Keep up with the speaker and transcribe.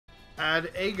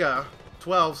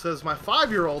Adega12 says, my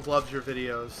 5-year-old loves your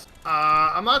videos.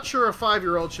 I'm not sure a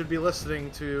 5-year-old should be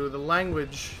listening to the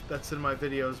language that's in my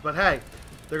videos, but hey,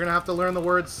 they're gonna have to learn the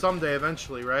words someday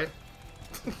eventually, right?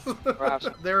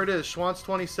 There it is,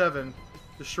 Schwantz27,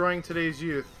 destroying today's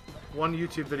youth. One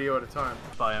YouTube video at a time.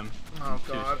 By him. Oh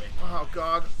god. Oh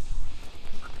god.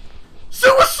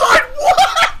 Suicide?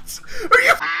 What? Are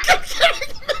you fucking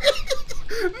kidding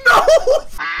me? No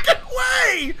fucking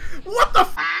way! What the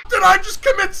f did I just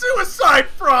commit suicide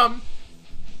from?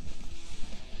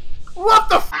 What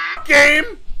the f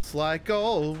game? It's like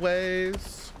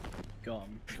always.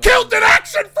 Gone. Killed in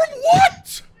action from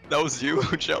what? That was you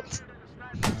who jumped.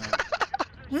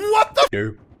 What the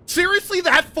f? Seriously,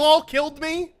 that fall killed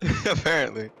me?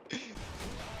 Apparently.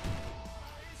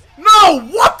 No!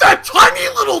 What? That tiny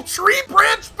little tree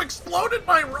branch exploded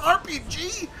my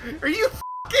RPG? Are you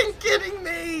f***ing kidding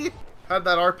me? How'd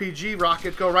that RPG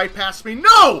rocket go right past me?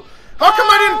 No! How come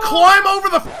I didn't climb over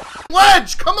the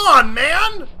ledge? Come on,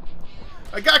 man!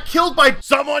 I got killed by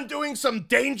someone doing some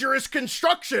dangerous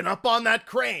construction up on that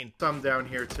crane. Some down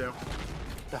here, too.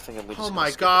 Oh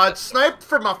my god, sniped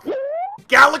from a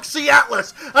Galaxy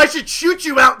Atlas! I should shoot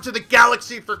you out into the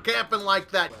galaxy for camping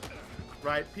like that.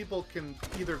 Right, people can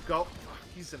either go... Oh,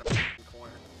 he's in a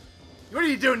corner. What are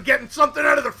you doing, getting something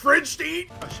out of the fridge to eat?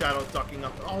 A shadow ducking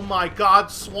up. Oh my god,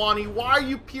 Swanee, why are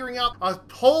you peering out a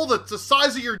hole that's the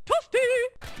size of your...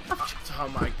 Oh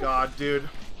my god, dude.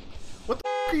 What the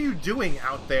f are you doing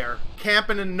out there?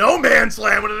 Camping in no man's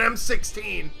land with an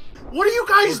M16. What are you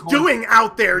guys doing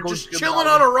out there? Just chilling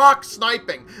on a rock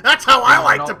sniping. That's how I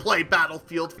like to play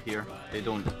Battlefield. Here, they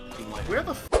don't. Where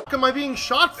the f am I being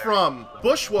shot from?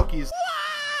 Bush Wookiees.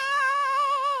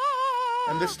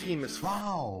 And this team is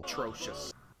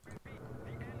atrocious.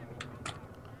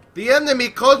 The enemy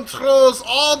controls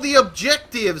all the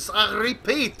objectives. I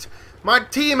repeat, my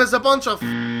team is a bunch of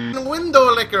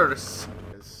window lickers.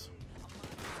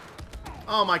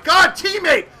 Oh my god,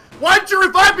 teammate! Why'd you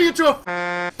revive me into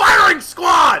a firing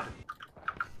squad?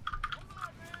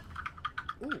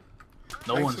 Ooh.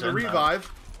 No Thanks one's for the in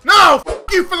revive. No! F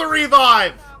you for the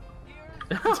revive!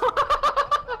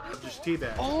 Just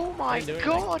teabag. Oh my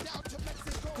god!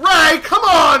 Ray, come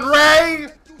on, Ray!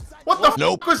 What the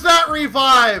f was that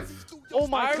revive? Oh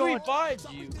my god! I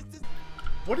revived you.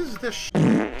 What is this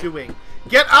doing?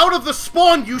 Get out of the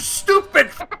spawn, you stupid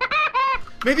f.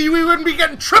 Maybe we wouldn't be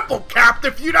getting triple capped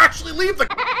if you'd actually leave the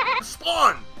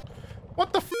spawn.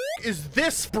 What the f is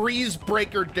this breeze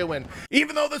breaker doing?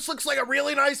 Even though this looks like a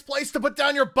really nice place to put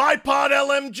down your bipod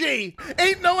LMG,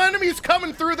 ain't no enemies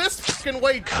coming through this fucking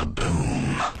way.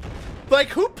 Kaboom. Like,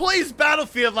 who plays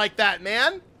Battlefield like that,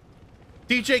 man?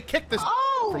 DJ, kick this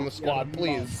from the squad,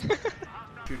 please.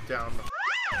 Shoot down the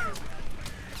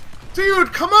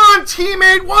Dude, come on,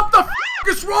 teammate! What the f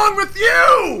is wrong with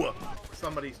you?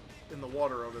 Somebody's in the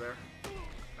water over there.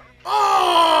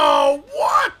 Oh,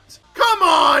 what? Come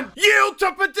on! Yield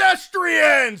to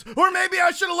pedestrians! Or maybe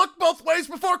I should have looked both ways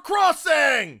before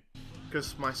crossing!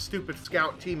 Because my stupid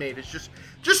scout teammate is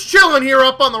just chilling here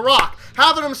up on the rock,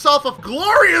 having himself a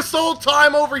glorious old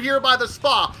time over here by the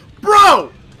spa.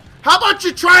 Bro! How about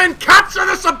you try and capture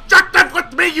this objective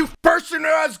with me, you person who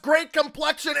has great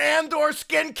complexion and or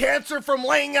skin cancer from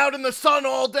laying out in the sun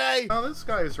all day? Oh, this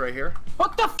guy is right here.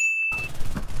 What the f?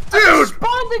 Dude!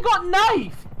 Spawned and got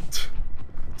knifed!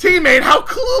 Teammate, how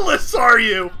clueless are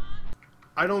you?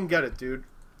 I don't get it, dude.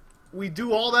 We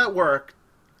do all that work,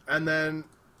 and then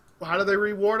how do they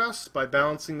reward us? By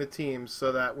balancing the teams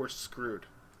so that we're screwed.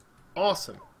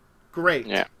 Awesome. Great.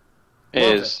 Yeah.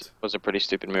 It was a pretty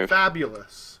stupid move.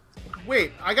 Fabulous.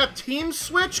 Wait, I got team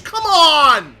switch? Come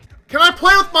on! Can I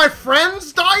play with my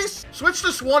friends' dice? Switch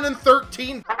this 1 in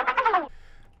 13.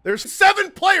 There's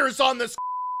 7 players on this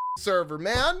server,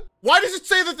 man. Why does it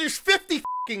say that there's 50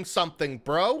 something,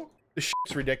 bro? This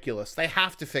shit's ridiculous. They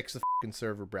have to fix the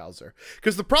server browser.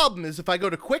 Because the problem is, if I go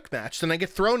to quick match, then I get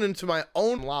thrown into my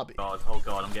own lobby. Oh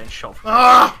god, I'm getting shot from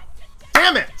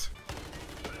damn it!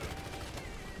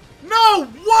 No,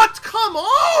 what? Come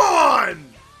on!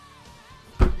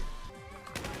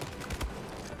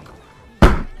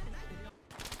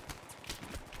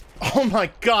 Oh my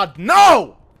god,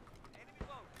 no!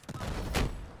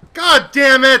 God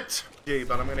damn it! Yeah,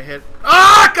 but I'm gonna hit.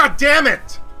 Ah, god damn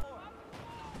it!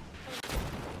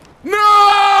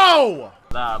 No!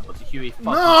 That, but the Huey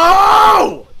fucking.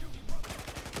 No!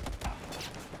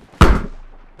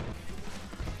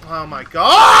 Oh my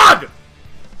god!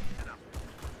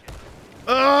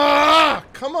 Ah!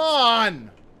 Come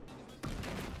on!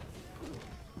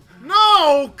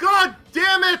 No! God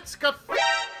damn it! Got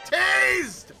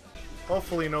tased!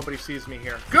 Hopefully nobody sees me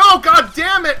here. Go! God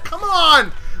damn it! Come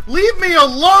on! Leave me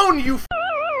alone, you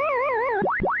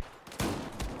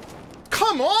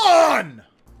Come on!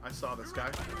 I saw this guy.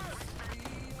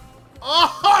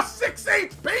 Oh, 6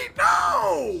 HP,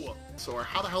 no! So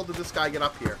how the hell did this guy get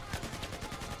up here?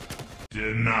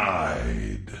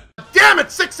 Denied. Damn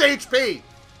it, 6 HP!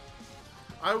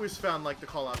 I always found, like, the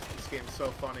call-outs to this game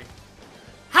so funny.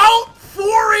 How? 4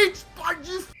 HP? Are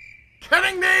you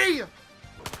kidding me?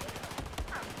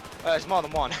 There's more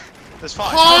than one. There's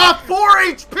 5. Oh, 4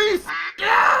 HP!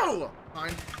 You!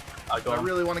 Fine. I I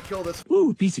really want to kill this.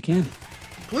 Ooh, piece of candy.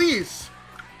 Please!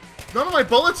 None of my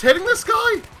bullets hitting this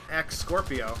guy?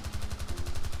 Scorpio.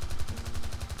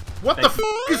 What the f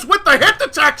is with the hit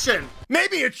detection?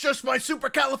 Maybe it's just my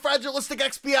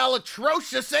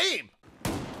supercalifragilisticexpialidocious aim.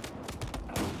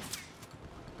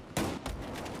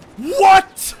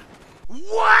 What?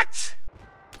 What?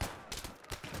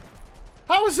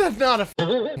 How is that not a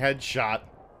headshot?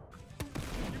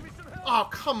 Oh,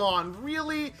 come on,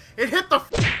 really? It hit the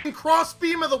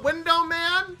crossbeam of the window,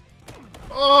 man?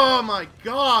 Oh my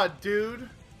god, dude.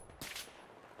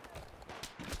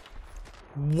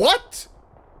 What?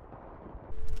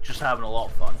 Just having a lot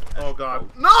of fun. Oh god.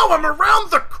 No, I'm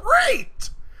around the crate!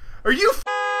 Are you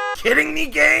kidding me,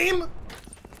 game?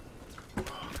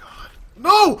 Oh god.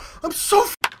 No! I'm so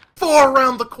far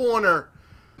around the corner!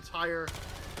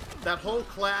 That whole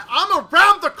class. I'm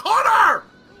around the corner!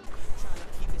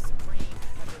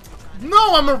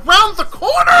 No, I'm around the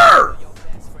corner!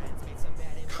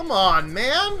 Come on,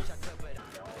 man!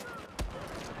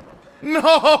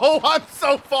 No, I'm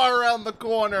so far around the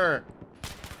corner!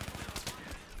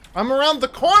 I'm around the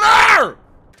corner!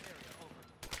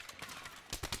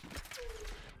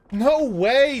 No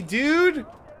way, dude!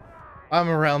 I'm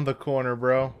around the corner,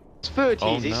 bro. It's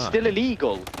 30s, it's still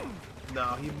illegal.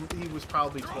 No, he was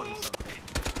probably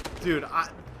 20-something. Dude,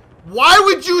 why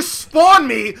would you spawn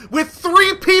me with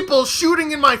 3 people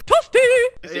shooting in my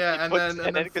Yeah, and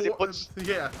then 4,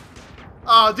 yeah.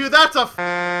 Oh, dude, that's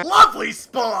a lovely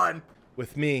spawn!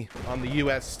 With me on the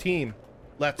US team.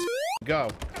 Let's go.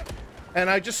 And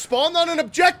I just spawned on an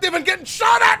objective and getting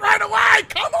shot at right away!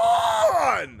 Come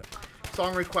on!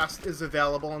 Song request is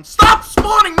available, and stop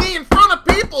spawning me in front of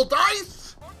people,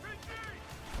 DICE!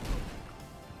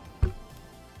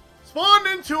 Spawned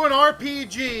into an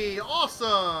RPG.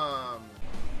 Awesome!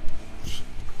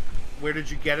 Where did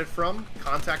you get it from?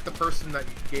 Contact the person that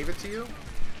gave it to you?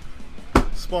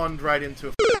 Spawned right into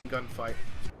a gunfight.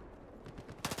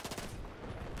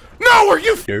 No, are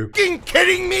you f***ing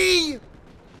kidding me?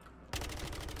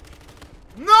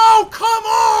 No, come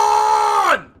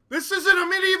on! This isn't a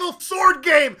medieval sword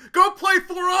game. Go play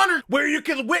For Honor, where you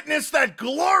can witness that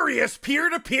glorious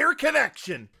peer-to-peer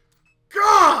connection.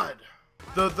 God!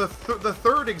 The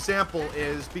third example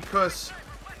is because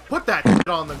put that shit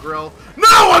on the grill. No,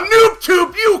 a noob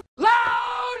tube, you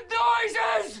Loud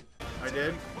noises! I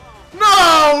did.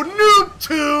 No, noob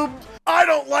tube! I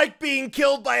don't like being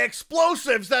killed by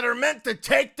explosives that are meant to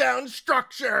take down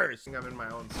structures. I'm in my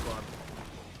own squad.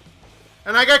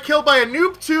 And I got killed by a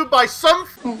noob tube by some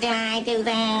Did I do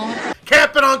that?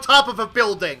 camping on top of a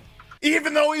building.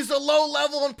 Even though he's a low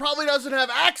level and probably doesn't have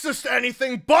access to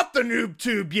anything but the noob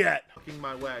tube yet. Fucking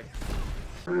my way.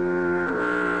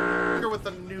 With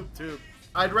the noob tube.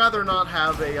 I'd rather not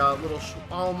have a little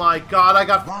oh my god, I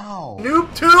got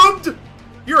noob tubed?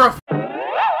 You're a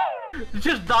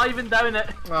Just diving down it.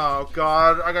 oh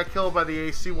god, I got killed by the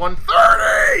AC-130!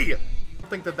 I don't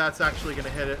think that that's actually gonna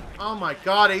hit it. Oh my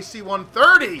god,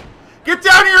 AC-130! Get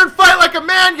down here and fight like a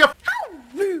man, you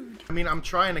rude! I mean, I'm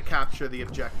trying to capture the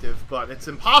objective, but it's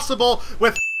impossible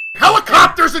with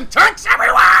helicopters and tanks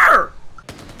everywhere!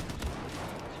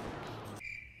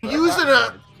 Using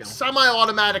a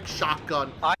semi-automatic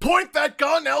shotgun. Point that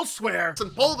gun elsewhere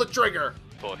and pull the trigger.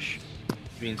 Push.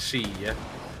 You mean C, yeah?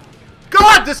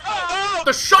 God, this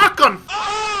the shotgun.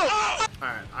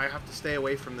 Alright, I have to stay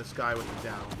away from this guy with the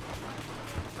down.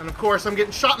 And of course, I'm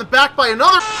getting shot in the back by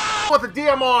another with a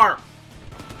DMR.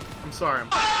 I'm sorry, I'm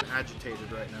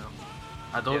agitated right now.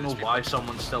 I don't know why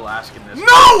someone's still asking this.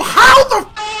 No, how the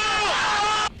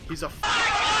he's a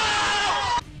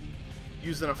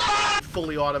using a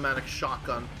fully automatic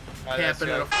shotgun, camping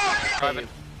in a cave.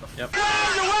 Yep.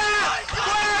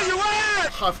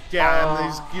 Huff, yeah, and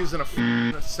he's using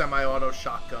a semi-auto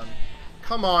shotgun.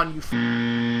 Come on, you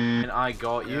And I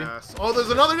got you. yes. Oh, there's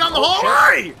another down the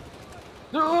hallway!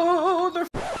 No, they're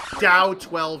Dow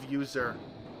 12 user.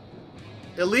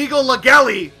 Illegal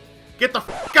Legally! Get the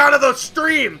out of the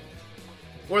stream!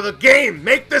 Or the game!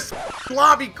 Make this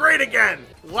lobby great again!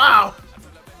 Wow!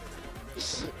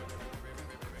 That's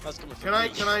coming from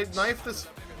Can I knife this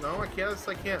No, I can't.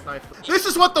 I can't knife them. This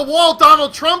is what the wall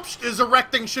Donald Trump is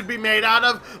erecting should be made out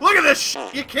of. Look at this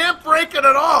shit. You can't break it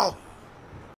at all.